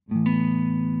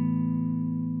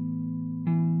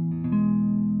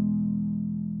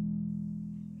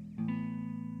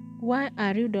Why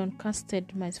are you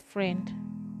downcasted, my friend?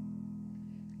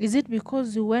 Is it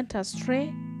because you went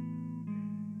astray?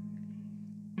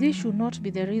 This should not be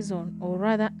the reason, or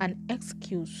rather an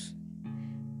excuse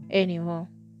anymore.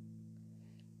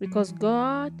 Because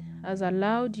God has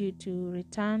allowed you to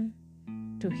return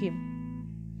to Him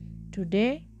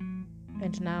today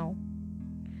and now.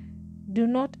 Do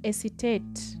not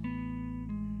hesitate.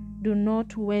 Do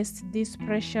not waste this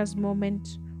precious moment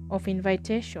of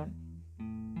invitation.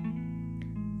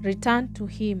 Return to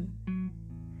Him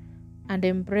and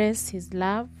embrace His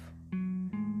love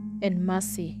and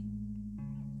mercy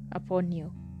upon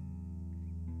you.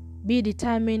 Be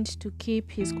determined to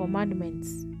keep His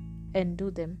commandments and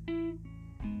do them.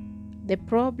 The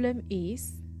problem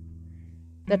is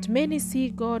that many see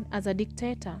God as a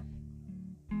dictator,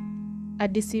 a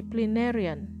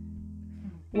disciplinarian,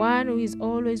 one who is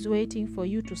always waiting for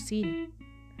you to sin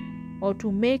or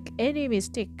to make any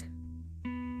mistake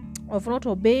of not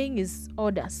obeying His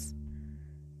orders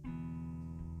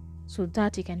so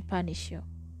that He can punish you.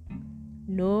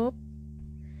 No,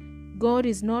 God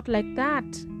is not like that.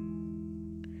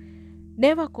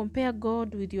 Never compare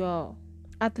God with your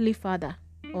earthly father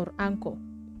or uncle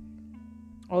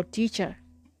or teacher,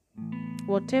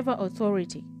 whatever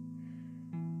authority,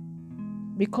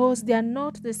 because they are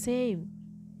not the same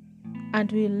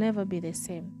and will never be the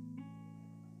same.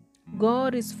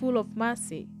 God is full of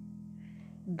mercy,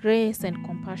 grace, and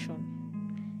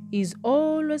compassion. He is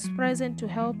always present to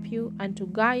help you and to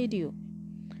guide you,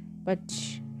 but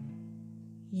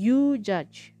you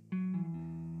judge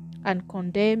and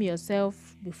condemn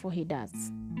yourself before He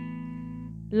does.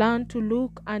 Learn to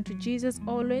look unto Jesus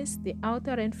always, the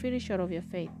author and finisher of your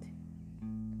faith.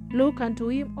 Look unto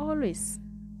Him always,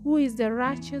 who is the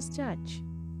righteous judge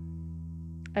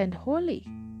and holy.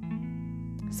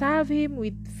 Serve Him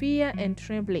with fear and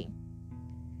trembling.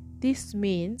 This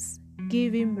means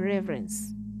give Him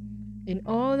reverence in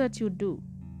all that you do,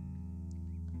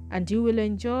 and you will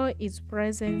enjoy His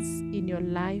presence in your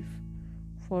life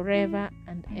forever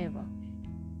and ever.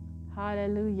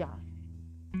 Hallelujah.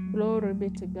 Glory be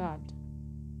to God.